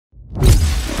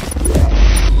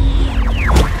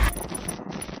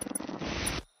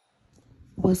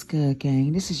What's good,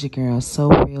 gang? This is your girl, So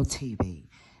Real TV.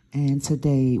 And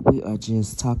today we are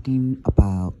just talking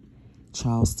about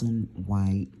Charleston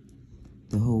White,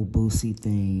 the whole Boosie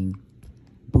thing.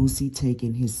 Boosie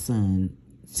taking his son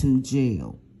to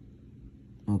jail.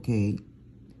 Okay?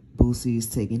 Boosie is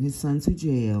taking his son to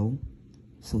jail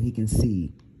so he can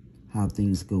see how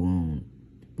things go on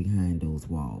behind those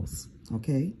walls.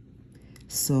 Okay?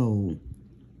 So,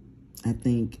 I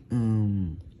think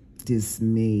this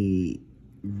may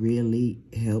really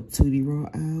help Tootie Raw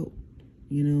out,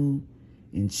 you know,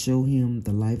 and show him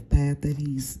the life path that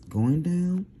he's going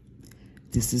down.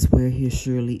 This is where he'll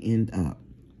surely end up.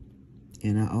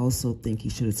 And I also think he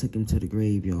should have took him to the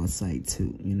graveyard site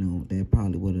too. You know, that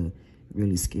probably would have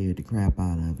really scared the crap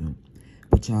out of him.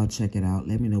 But y'all check it out.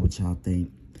 Let me know what y'all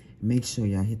think. Make sure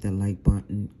y'all hit that like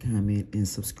button, comment, and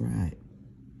subscribe.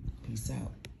 Peace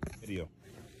out. Video.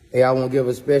 Hey, I want to give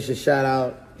a special shout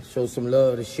out, show some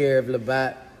love to Sheriff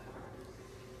Labatt,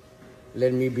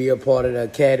 letting me be a part of the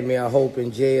Academy of Hope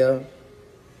in jail.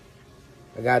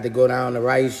 I got to go down to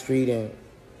Rice Street and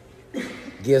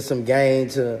give some game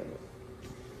to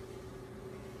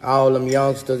all them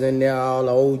youngsters in there, all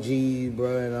the OGs,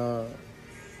 bro. And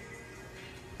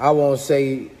I won't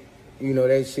say, you know,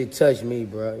 that shit touched me,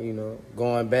 bro, you know,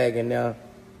 going back in there.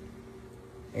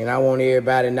 And I want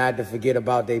everybody not to forget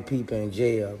about their people in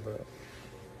jail, bro.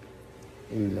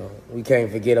 You know, we can't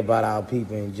forget about our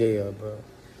people in jail, bro.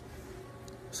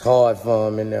 It's hard for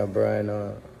them in there, bro. And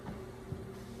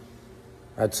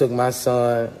I took my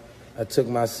son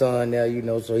there, you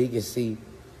know, so he can see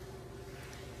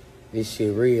this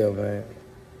shit real, man.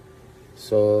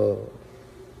 So,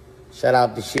 shout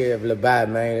out to Sheriff Labatt,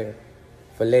 man,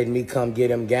 for letting me come get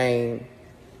him game.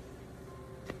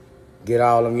 Get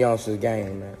all them youngsters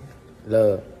game, man.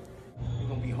 Love. It's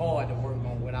gonna be hard to work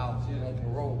on without on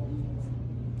parole.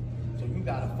 So you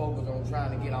gotta focus on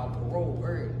trying to get on parole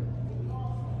early.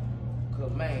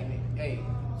 Cause man, hey,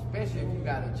 especially if you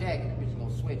got a jacket, the bitch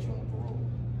gonna sweat you on parole.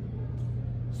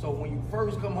 So when you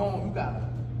first come home, you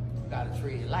gotta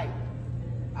tread light.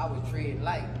 I was treading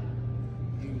light.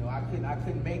 You know, I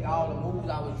couldn't make all the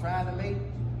moves I was trying to make,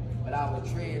 but I was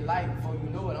tread light. Before you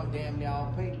know it, I'm damn near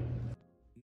all paid.